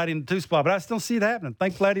and Vladdy in the 2 spot. But I still see it happening. I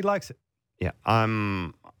think Vladdy likes it. Yeah,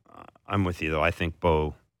 I'm with you, though. I think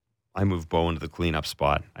I move Bo into the cleanup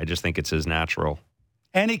spot. I just think it's his natural.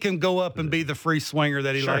 And he can go up and be the free swinger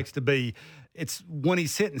that he likes to be. It's when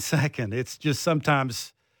he's hitting second. It's just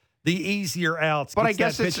sometimes the easier outs. But I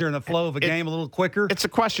guess that pitcher in the flow of a game a little quicker. It's a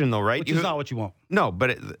question, though, right? Which is not what you want. No,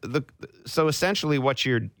 but so essentially what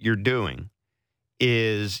you're doing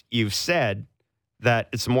is you've said that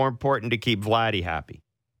it's more important to keep Vladdy happy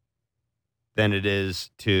than it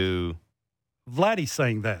is to... Vladdy's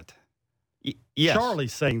saying that. Yes.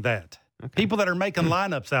 Charlie's saying that. Okay. People that are making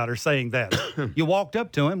lineups out are saying that. You walked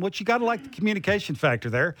up to him, which you got to like the communication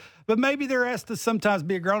factor there, but maybe there has to sometimes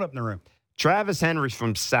be a grown-up in the room. Travis Henry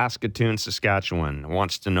from Saskatoon, Saskatchewan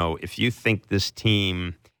wants to know if you think this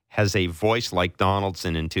team has a voice like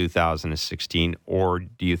Donaldson in 2016, or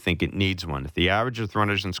do you think it needs one? If the average with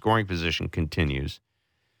runners in scoring position continues,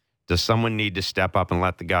 Does someone need to step up and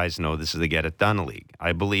let the guys know this is the get-it-done league?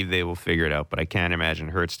 I believe they will figure it out, but I can't imagine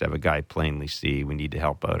Hurts to have a guy plainly see we need to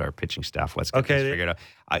help out our pitching staff. Let's get this figured out.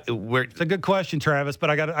 It's a good question, Travis, but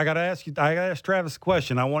I got to ask you. I got to ask Travis a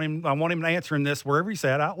question. I want him answering this wherever he's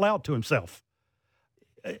at out loud to himself.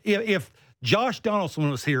 If Josh Donaldson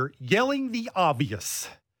was here yelling the obvious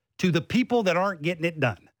to the people that aren't getting it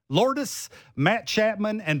done, Lourdes, Matt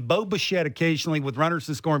Chapman, and Bo Bichette occasionally with runners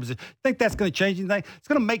in scoring position. Think that's going to change anything? It's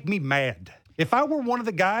going to make me mad. If I were one of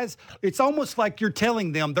the guys, it's almost like you're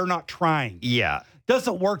telling them they're not trying. Yeah.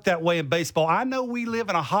 Doesn't work that way in baseball. I know we live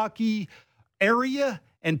in a hockey area,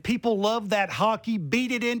 and people love that hockey.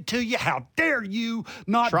 Beat it into you. How dare you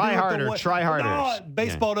not try do harder, it the way. try harder. No,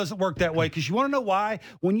 baseball doesn't work that way because you want to know why?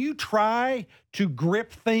 When you try to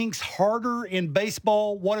grip things harder in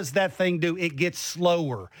baseball, what does that thing do? It gets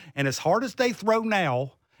slower. And as hard as they throw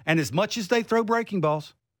now, and as much as they throw breaking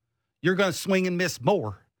balls, you're going to swing and miss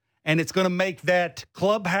more. And it's going to make that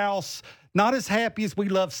clubhouse not as happy as we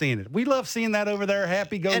love seeing it. We love seeing that over there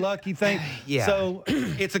happy-go-lucky thing. Yeah. So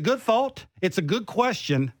it's a good thought. It's a good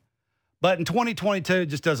question. But in 2022, it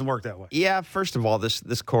just doesn't work that way. Yeah, first of all,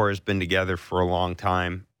 this core has been together for a long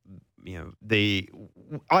time. You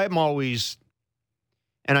know, I'm always,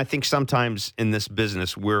 and I think sometimes in this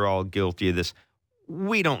business, we're all guilty of this.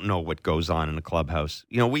 We don't know what goes on in the clubhouse.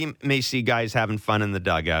 You know, we may see guys having fun in the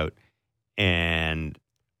dugout, and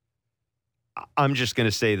I'm just going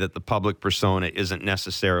to say that the public persona isn't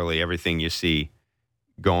necessarily everything you see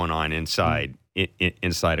going on inside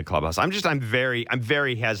inside a clubhouse. I'm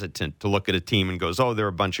very hesitant to look at a team and goes, oh, they're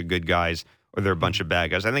a bunch of good guys or they're a bunch of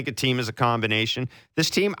bad guys. I think a team is a combination. This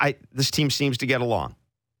team seems to get along,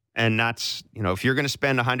 and that's, you know, if you're going to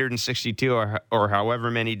spend 162 or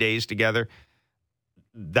however many days together,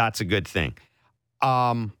 that's a good thing.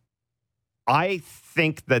 I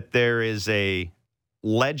think that there is a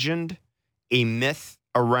legend, a myth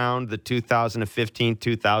around the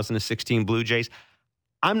 2015-2016 Blue Jays.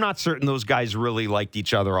 I'm not certain those guys really liked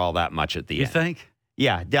each other all that much at the end. You think?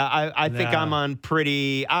 Yeah, I think I'm on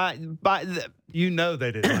pretty. You know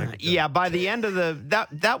they didn't like each other. Yeah, by the end of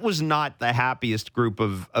that was not the happiest group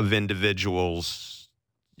of individuals.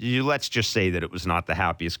 Let's just say that it was not the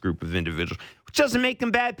happiest group of individuals, which doesn't make them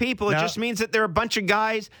bad people. It just means that they're a bunch of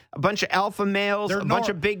guys, a bunch of alpha males, bunch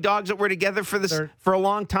of big dogs that were together for a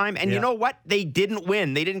long time. And you know what? They didn't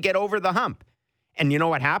win. They didn't get over the hump. And you know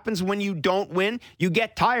what happens when you don't win? You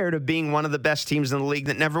get tired of being one of the best teams in the league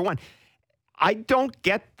that never won. I don't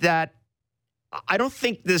get that. I don't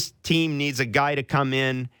think this team needs a guy to come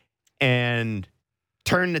in and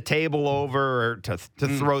turn the table over or to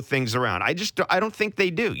throw things around. I don't think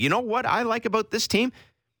they do. You know what I like about this team?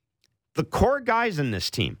 The core guys in this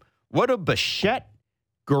team. What do Bichette,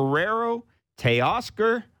 Guerrero,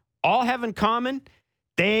 Teoscar all have in common?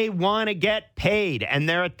 They want to get paid, and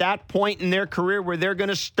they're at that point in their career where they're going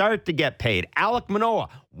to start to get paid. Alek Manoah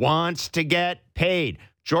wants to get paid.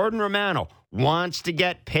 Jordan Romano wants to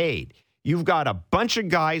get paid. You've got a bunch of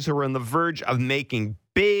guys who are on the verge of making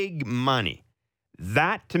big money.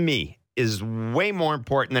 That, to me, is way more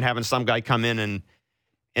important than having some guy come in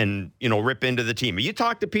and you know, rip into the team. You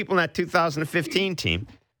talk to people in that 2015 team,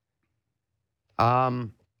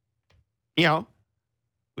 you know,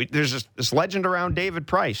 there's this legend around David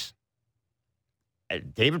Price.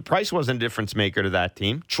 David Price wasn't a difference maker to that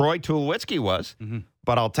team. Troy Tulowitzki was. Mm-hmm.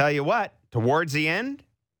 But I'll tell you what, towards the end,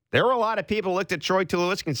 there were a lot of people who looked at Troy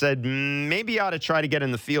Tulowitzki and said, maybe you ought to try to get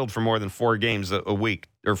in the field for more than 4 games a week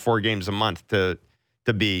or 4 games a month to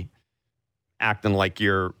be acting like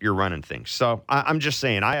you're running things. So I'm just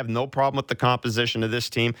saying, I have no problem with the composition of this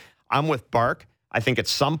team. I'm with Bark. I think at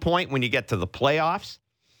some point when you get to the playoffs,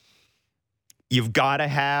 you got to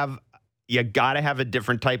have a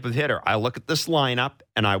different type of hitter. I look at this lineup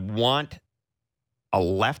and I want a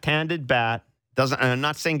left-handed bat. I'm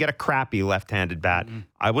not saying get a crappy left-handed bat. Mm-hmm.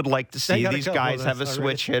 I would like to see these guys have a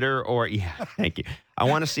switch hitter thank you. I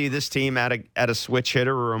want to see this team at a switch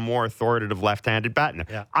hitter or a more authoritative left-handed bat.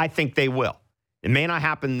 Yeah. I think they will. It may not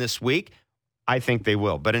happen this week. I think they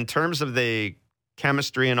will. But in terms of the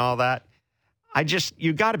chemistry and all that,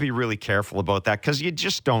 you got to be really careful about that because you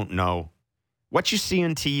just don't know. What you see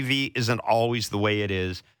on TV isn't always the way it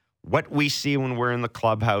is. What we see when we're in the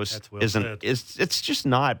clubhouse it's just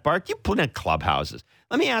not. Bark, you put in clubhouses.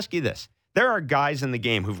 Let me ask you this. There are guys in the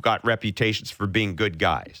game who've got reputations for being good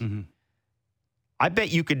guys. Mm-hmm. I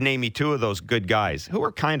bet you could name me 2 of those good guys who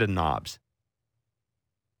are kind of knobs.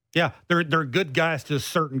 Yeah, they're good guys to a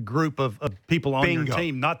certain group of people on your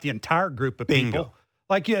team, not the entire group of people.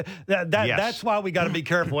 Like that's why we got to be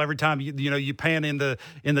careful every time you pan in the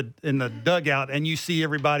dugout and you see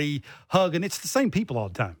everybody hugging. It's the same people all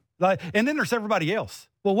the time. Like, and then there's everybody else.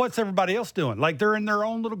 Well, what's everybody else doing? Like, they're in their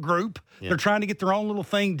own little group. Yeah. They're trying to get their own little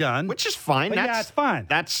thing done. Which is fine. Yeah, it's fine.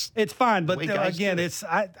 It's fine. But again,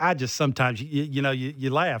 I just sometimes, you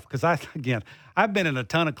laugh because I've been in a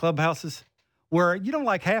ton of clubhouses where you don't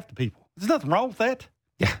like half the people. There's nothing wrong with that.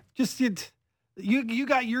 Yeah. Just you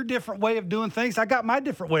got your different way of doing things. I got my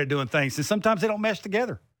different way of doing things. And sometimes they don't mesh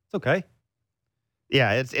together. It's okay.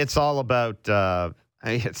 Yeah, it's all about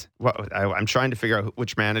I'm trying to figure out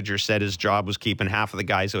which manager said his job was keeping half of the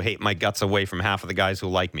guys who hate my guts away from half of the guys who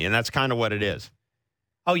like me. And that's kind of what it is.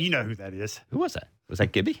 Oh, you know who that is. Who was that? Was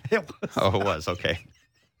that Gibby? It was. Oh, it was. Okay.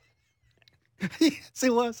 Yes,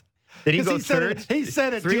 it was. Did he go third? He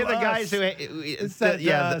said it. Three to of the us. guys who, the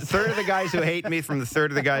third of the guys who hate me from the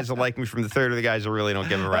third of the guys who like me from the third of the guys who really don't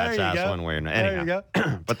give a rat's ass one way or another. Anyhow, there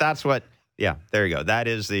you go. But that's what. Yeah, there you go. That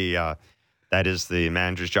is the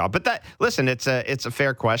manager's job. But listen, it's a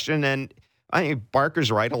fair question, and I think Barker's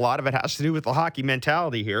right. A lot of it has to do with the hockey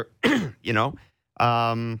mentality here. There's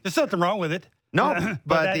nothing wrong with it. No,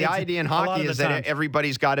 but the idea in hockey is that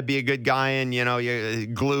everybody's got to be a good guy, and you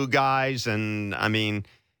glue guys, and I mean.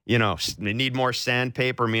 They need more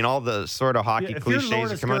sandpaper. I mean, all the sort of hockey cliches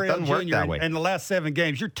that come out. It doesn't work that way. And the last 7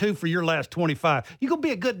 games, you're 2 for your last 25. You going to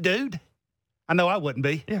be a good dude? I know I wouldn't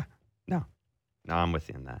be. Yeah. No, I'm with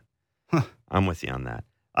you on that. I'm with you on that.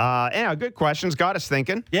 Anyhow, good questions. Got us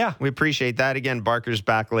thinking. Yeah. We appreciate that. Again, Barker's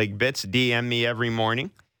Back Leg Bits. DM me every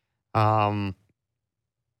morning.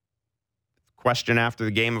 Question after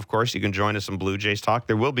the game, of course, you can join us in Blue Jays Talk.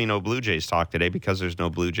 There will be no Blue Jays Talk today because there's no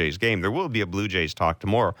Blue Jays game. There will be a Blue Jays Talk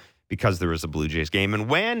tomorrow because there is a Blue Jays game. And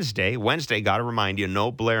Wednesday, got to remind you,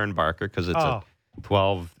 no Blair and Barker because it's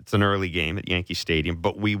it's an early game at Yankee Stadium,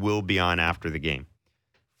 but we will be on after the game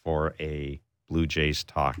for a Blue Jays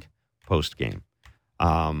Talk post game.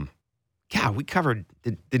 We covered.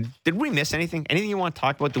 Did we miss anything? Anything you want to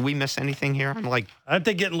talk about? Did we miss anything here? Aren't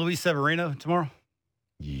they getting Luis Severino tomorrow?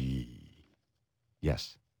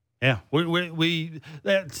 Yes. Yeah. We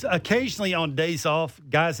that's occasionally on days off,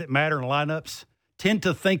 guys that matter in lineups tend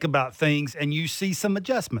to think about things, and you see some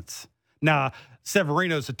adjustments. Now,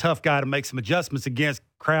 Severino's a tough guy to make some adjustments against,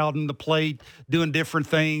 crowding the plate, doing different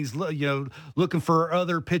things, looking for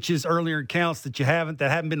other pitches earlier in counts that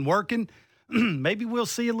haven't been working. Maybe we'll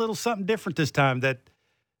see a little something different this time. That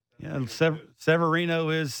Severino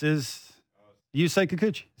is Yusei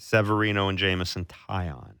Kikuchi. Severino and Jameson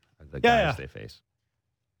Taillon are the guys they face.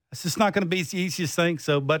 It's just not going to be the easiest thing.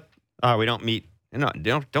 So, but we don't meet.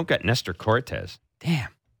 Don't get Nestor Cortez. Damn.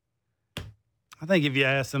 I think if you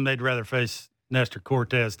ask them, they'd rather face Nestor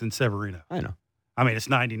Cortez than Severino. I know. I mean, it's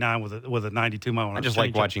 99 with a 92 mile. I just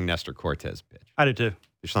like watching Nestor Cortez pitch. I do too.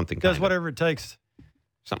 There's something. Does whatever it takes.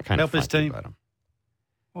 Something kind help of his team. About him.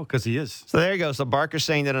 Well, because he is. So there you go. So Barker's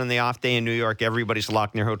saying that on the off day in New York, everybody's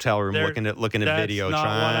locked in their hotel room looking at video,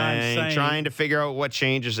 trying to figure out what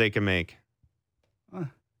changes they can make.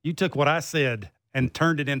 You took what I said and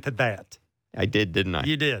turned it into that. I did, didn't I?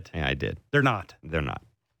 You did. Yeah, I did. They're not. They're not.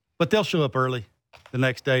 But they'll show up early the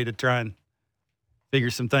next day to try and figure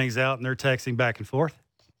some things out, and they're texting back and forth.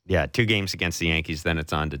 Yeah, 2 games against the Yankees, then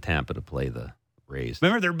it's on to Tampa to play the Rays.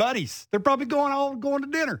 Remember, they're buddies. They're probably going to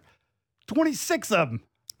dinner. 26 of them.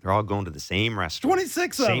 They're all going to the same restaurant.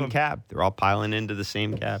 26 of them. Same cab. They're all piling into the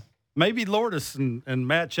same cab. Maybe Lourdes and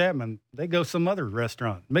Matt Chapman, they go some other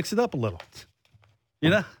restaurant. Mix it up a little. You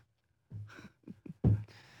know?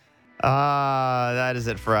 That is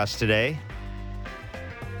it for us today.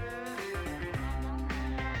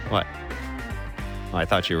 What? Oh, I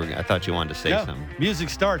thought you wanted to say something. Music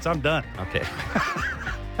starts. I'm done. Okay.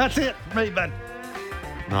 That's it for me, bud.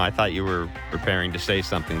 No, I thought you were preparing to say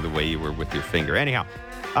something the way you were with your finger. Anyhow,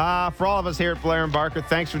 for all of us here at Blair and Barker,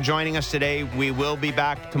 thanks for joining us today. We will be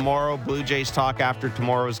back tomorrow. Blue Jays Talk after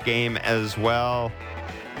tomorrow's game as well.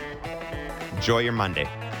 Enjoy your Monday.